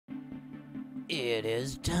It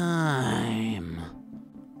is time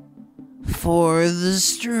for the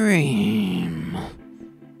stream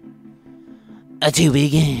to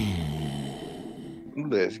begin.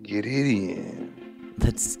 Let's get it in.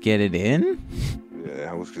 Let's get it in? Yeah,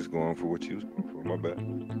 I was just going for what you was going for. My bad.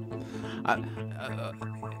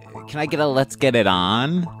 Can I get a let's get it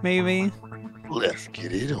on, maybe? Let's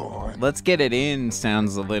get it on. Let's get it in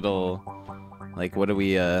sounds a little like, what are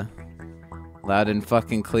we, loud and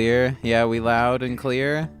fucking clear? Yeah, we loud and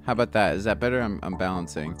clear? How about that? Is that better? I'm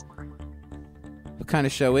balancing. What kind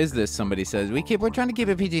of show is this? Somebody says. We're trying to keep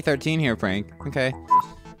it PG-13 here, Frank. Okay.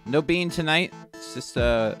 No Bean tonight. It's just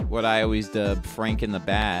what I always dub Frank in the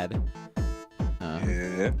Bad.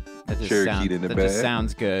 Yeah. That just Cherokee in the that bad. just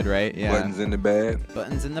sounds good, right? Yeah. Buttons in the bad.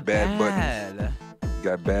 Buttons in the Bad bad.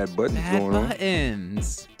 Got bad buttons Bad going on.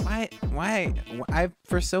 buttons. Why?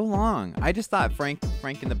 For so long, I just thought Frank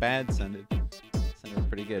in the Bad sounded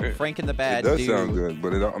pretty good. It- Frank in the Bad. It does dude. sound good,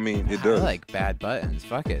 but it I does. like Bad Buttons.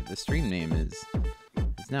 Fuck it. The stream name is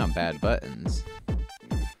now Bad Buttons.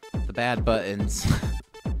 The Bad Buttons.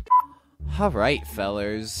 All right,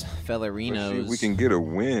 fellers, Let's see fellerinos. if we can get a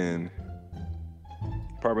win.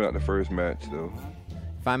 Probably not the first match though.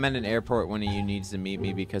 If I'm at an airport, one of you needs to meet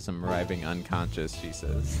me because I'm arriving unconscious. She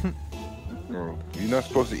says. Oh, you're not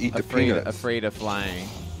supposed to eat the peanuts. Afraid of flying.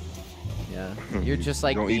 Yeah, you're just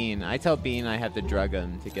like Don't eat- Bean. I tell Bean I have to drug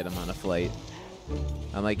him to get him on a flight.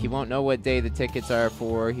 I'm like, he won't know what day the tickets are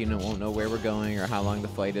for. He won't know where we're going or how long the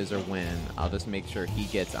flight is or when. I'll just make sure he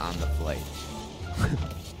gets on the flight.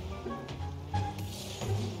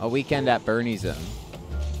 A weekend at Bernie's Zone.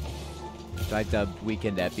 Which I dubbed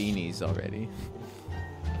Weekend at Beanie's already.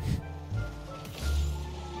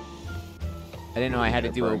 I didn't know I had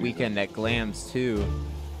to do a Bernie's weekend at Glam's too.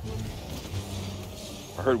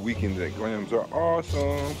 I heard weekends at Glams are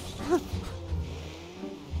awesome.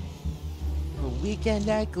 A weekend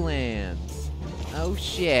at Glam's. Oh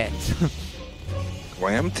shit.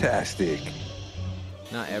 Glamtastic.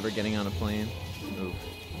 Not ever getting on a plane. Oof.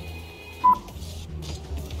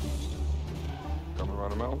 Coming around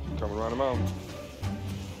the mountain. Coming around the mountain.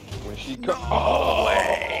 When she comes. Oh,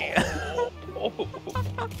 way.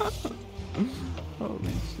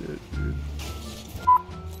 Holy shit, dude.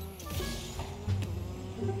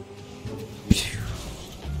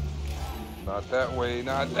 Not that way.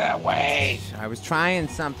 Not that way. I was trying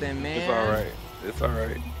something, man. It's all right. It's all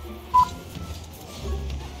right.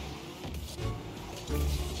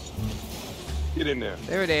 Get in there.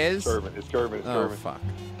 There it is. It's curving. It's curving. It's Oh, curving. fuck.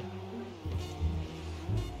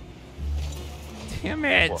 Damn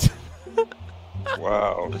it.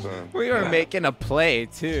 Wow, son. We were making a play,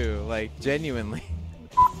 too. Like, genuinely.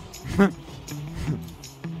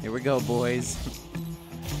 Here we go, boys.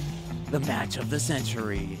 The match of the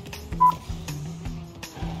century.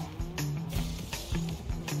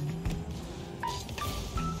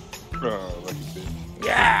 Oh, lucky bitch.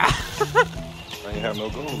 Yeah! I ain't have no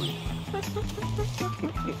goalie.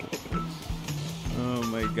 Oh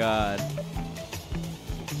my god.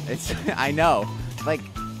 It's I know. Like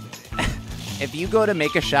if you go to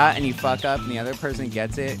make a shot and you fuck up and the other person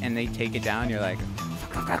gets it and they take it down, you're like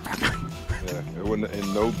Yeah, it wasn't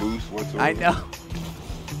in no boost whatsoever. I know.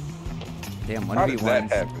 Damn, How did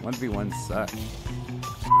that happen? 1v1 suck.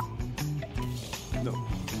 No.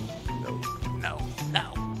 No.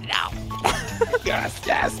 Yes,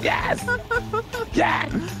 yes, yes.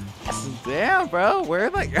 Yes. Damn, bro. We're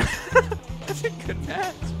like that's a good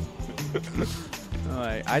match.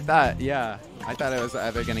 I thought it was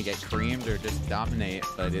either gonna get creamed or just dominate,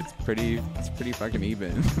 but it's pretty fucking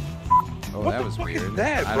even. Oh, What that the was fuck is weird.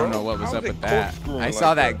 that, I don't bro? know what was How up is it with that. corkscrewing I like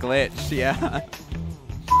saw that that? glitch. Yeah.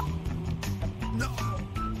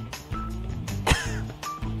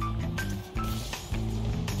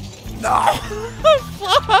 No.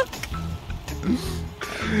 Fuck.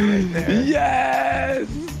 Yes.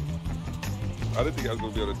 I didn't think I was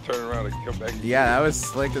gonna be able to turn around and come back. Yeah, that was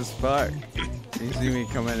slick as fuck. You see me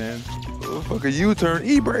coming in. Fuck a U-turn,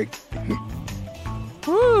 e-brake.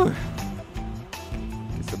 Woo.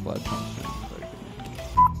 It's the blood pumping.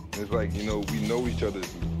 It's like, we know each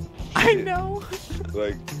other's. I know.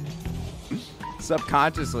 Like,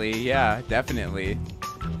 Subconsciously, yeah, definitely.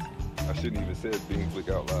 I shouldn't even say it being flick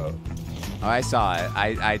out loud. Oh, I saw it.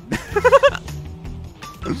 I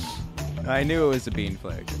I knew it was a bean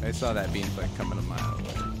flick. I saw that bean flick coming a mile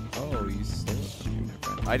away. Oh, you stole it from me, my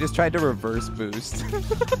friend. I just tried to reverse boost.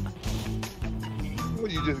 Oh,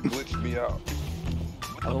 you just glitched me out.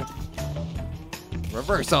 Oh.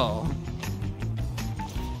 Reversal.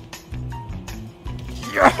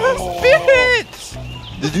 Yes,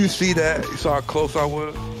 bitch! Did you see that? You saw how close I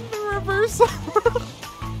was? The reversal.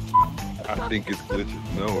 think it's glitching.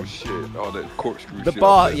 No shit. All that corkscrew The shit.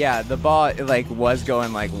 ball, out there. yeah, the ball like was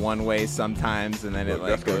going like one way sometimes, and then it Look, like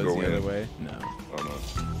that's gonna goes go the other in. way. No, Oh no.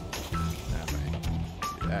 that way.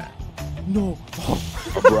 Do that. No.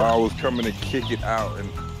 Bro, I was coming to kick it out and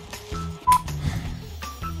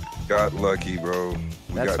got lucky, bro.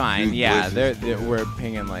 We That's got fine. two Yeah, glitches. we're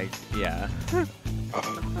pinging like yeah.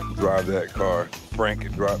 Drive that car. Frank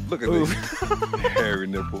and drop. Look at Ooh. this hairy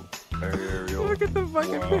nipple. Aerial. Look at the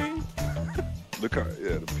fucking Wow. ping. Look how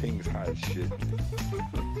the ping's high as shit.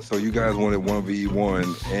 So you guys wanted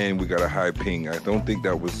 1v1 and we got a high ping. I don't think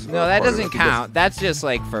that was No, that part of doesn't it. I think that's- count. That's just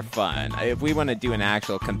like for fun. If we want to do an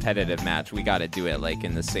actual competitive match, we got to do it like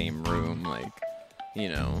in the same room, like you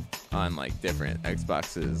know, on like different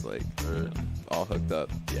Xboxes, like all hooked up.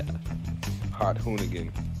 Yeah, Hot Hoonigan.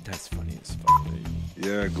 that's funny as fuck. Dude.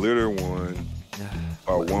 Yeah, Glitter won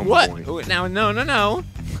by 1 What? point. Oh, now, no.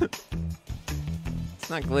 It's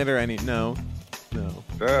not glitter any. No.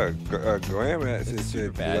 Graham It's said, super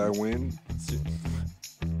did bad. I win?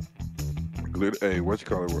 Glitter. Hey, what you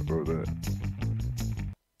call it? What was that?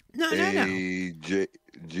 No. J.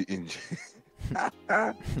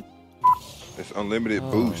 It's unlimited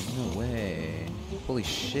boost. No way. Holy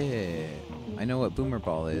shit. I know what Boomer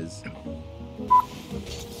Ball is.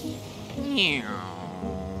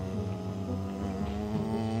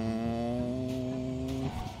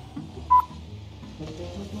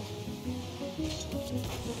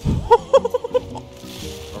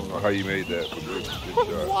 I don't know how you made that, but good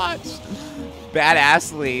shot. What?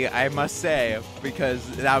 Badassly, I must say, because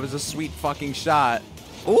that was a sweet fucking shot.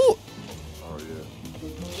 Ooh! Oh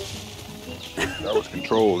yeah. That was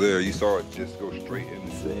control there. You saw it just go straight in.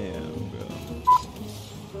 Damn, bro.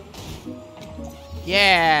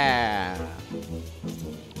 Yeah!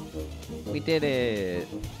 We did it.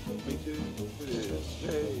 We did it.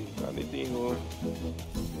 Hey, Danilo.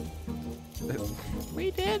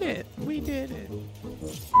 We did it. We did it.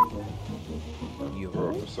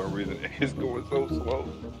 Bro, for some reason, it's going so slow.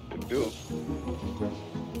 It feels.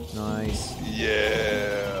 Nice.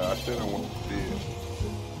 Yeah, I said I want to see it.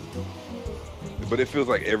 But it feels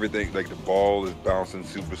like everything, like the ball is bouncing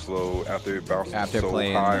super slow after it bounces After so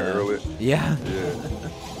playing high early. Yeah. Yeah,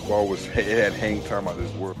 ball was it had hang time out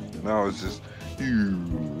this world. Now it's just, ew,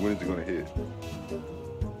 when is it gonna hit?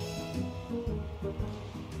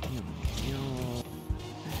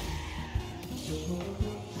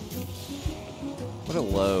 What a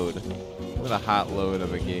load. What a hot load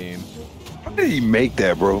of a game. How did he make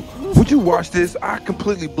that, bro? Would you watch this? I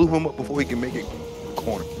completely blew him up before he can make it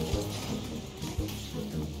corner.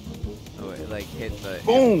 Oh, it like hit the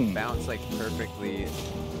Boom. It bounced like perfectly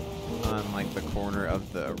on like the corner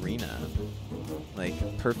of the arena.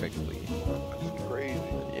 Like perfectly. That's crazy.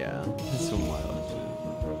 Yeah. It's some wild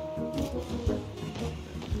shit.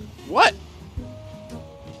 What?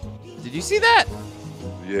 Did you see that?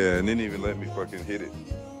 Yeah, and didn't even let me fucking hit it.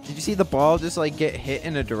 Did you see the ball just like get hit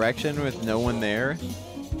in a direction with no one there?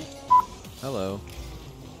 Hello.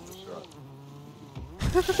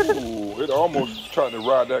 Ooh, it almost tried to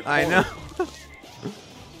ride that corner. I know.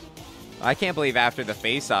 I can't believe after the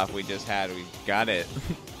face-off we just had, we got it.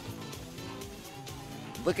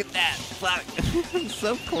 Look at that. Fuck.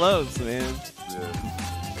 So close, man. Yeah.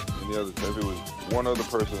 Any other, if it was one other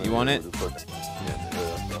person. You want it? Yeah.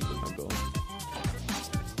 I'm going.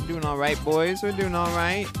 We're doing all right, boys. We're doing all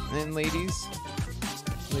right. And ladies.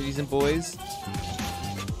 Ladies and boys.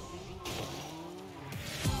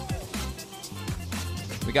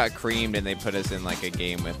 We got creamed and they put us in like a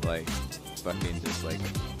game with like fucking just like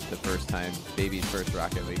the first time, baby's first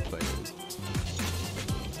Rocket League players.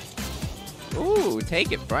 Ooh,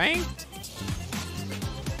 take it, Frank.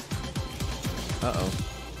 Uh-oh.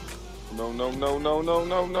 No.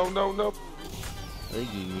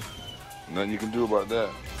 Iggy. Nothing you can do about that.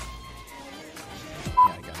 Yeah,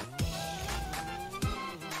 I got it.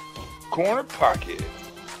 Corner pocket.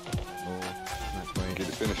 Oh, not quite. Get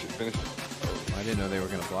it, finish it. I didn't know they were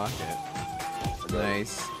gonna block it. got it.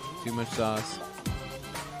 Nice. Too much sauce.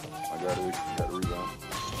 I got it. Got the rebound.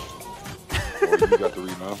 Or you got the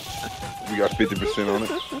rebound. We got 50% on it.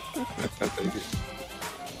 I take it.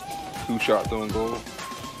 2 shots on goal.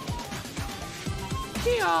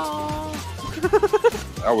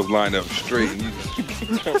 I was lined up straight and you just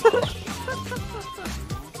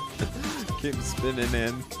Keep spinning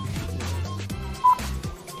in.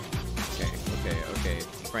 Okay.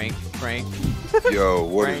 Frank. Yo,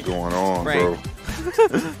 what is Frank. going on, Frank.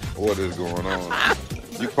 bro? What is going on?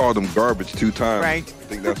 You called him garbage 2 times. Frank. I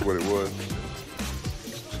think that's what it was.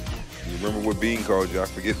 You remember what Bean called you? I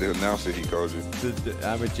forget the announcer he called you.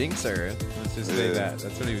 I'm a jinxer. Let's just say Yeah. that.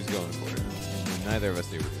 That's what he was going for. And neither of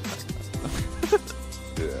us knew what he was talking about.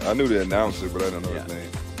 Yeah, I knew the announcer, but I don't know his name.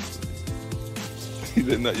 He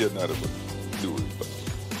did not yet, not a do it. But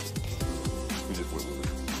we just went with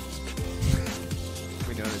it.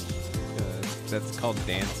 We know that's called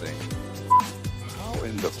dancing. How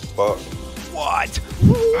in the fuck? What?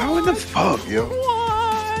 How in the fuck, yo?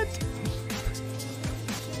 What?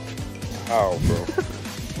 How, bro?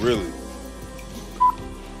 Really?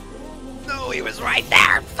 No, he was right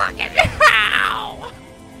there. Fucking how?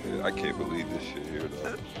 Yeah, I can't believe this shit here,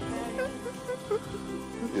 though.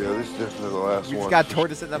 Yeah, this is definitely the last We one. just got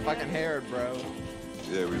tortoise in the fucking hair, bro.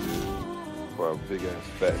 Yeah, we did. For a big ass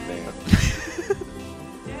fat man.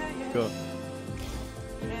 Cool.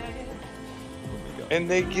 And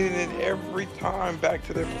they get it every time back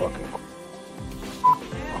to their fucking.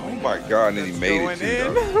 Oh my god! And then he made it too.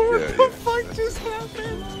 In. Though. What Yeah, the yeah. fuck just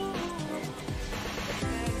happened?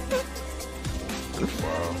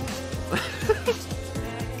 Wow.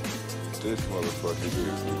 This motherfucker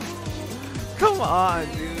here. Come on,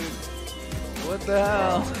 dude. What the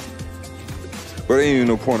hell? But ain't even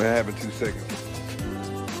no point in having 2 seconds.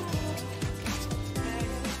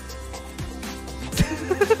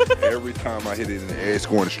 Every time I hit it in the air, it's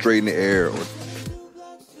going straight in the air.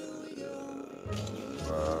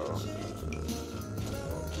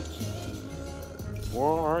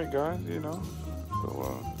 Well, all right, guys, you know.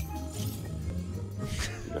 So,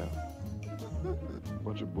 yeah.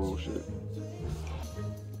 Bunch of bullshit.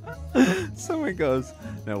 Someone goes,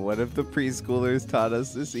 now what if the preschoolers taught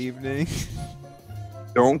us this evening?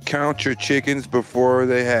 Don't count your chickens before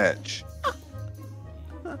they hatch.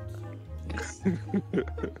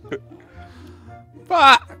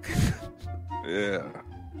 Fuck! Yeah.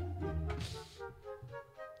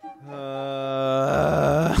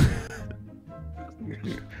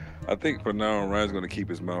 I think for now, Ryan's gonna keep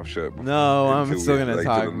his mouth shut. No, I'm until still we- gonna like,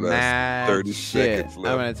 talk to the last mad 30 shit. seconds I'm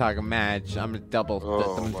left. gonna talk mad. I'm gonna double. Oh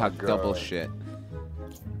I'm gonna my talk double God. shit.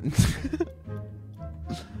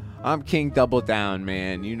 I'm King Double Down,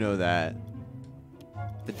 man. You know that.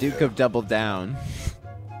 The Duke of Double Down.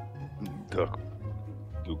 Duck 'em.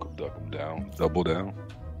 Duke 'em, duck 'em down. Double down.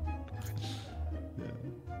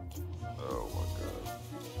 Oh my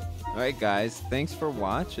god. All right, guys. Thanks for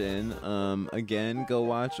watching. Again, go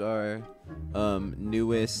watch our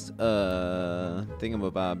newest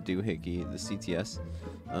thingamabob doohickey, the CTS.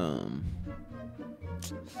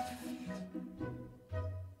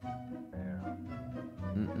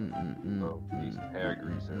 Oh, he's hair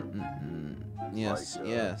greaser. Yes, Like,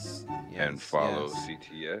 yes, yes. And follow yes.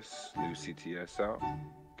 CTS, new CTS out.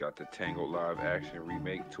 Got the Tangled live action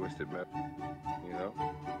remake, Twisted Metal. You know?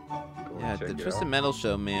 Go Yeah, check the it Twisted out. Metal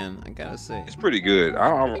show, man. I gotta say. It's pretty good.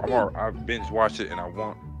 I've binge watched it and I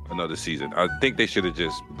want another season. I think they should have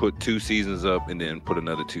just put 2 seasons up and then put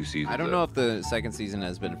another 2 seasons I don't up. know if the second season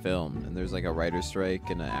has been filmed, and there's like a writer's strike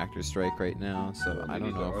and an actor's strike right now, so They I don't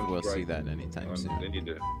need know to if we'll see unstrike. that anytime soon. They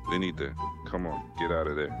need to come on, get out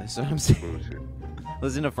of there. That's what I'm saying. Bullshit.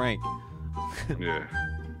 Listen to Frank. Yeah.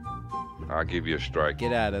 I'll give you a strike.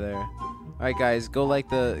 Get out of there. All right, guys, go like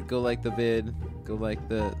the vid, go like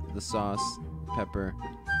the sauce, pepper.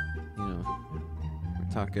 You know,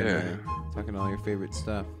 we're talking talking all your favorite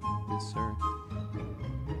stuff. Yes, sir.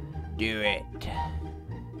 Do it. Do it.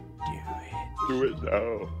 Do it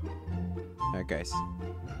now. All right, guys.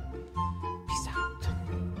 Peace out.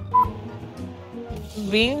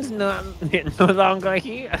 Beans no longer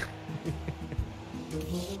here.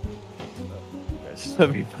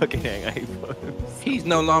 Let me fucking hang iPhones. He's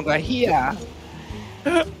no longer here.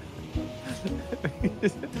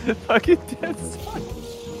 Fucking dead son.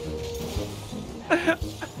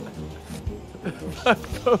 Fuck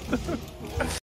both of them.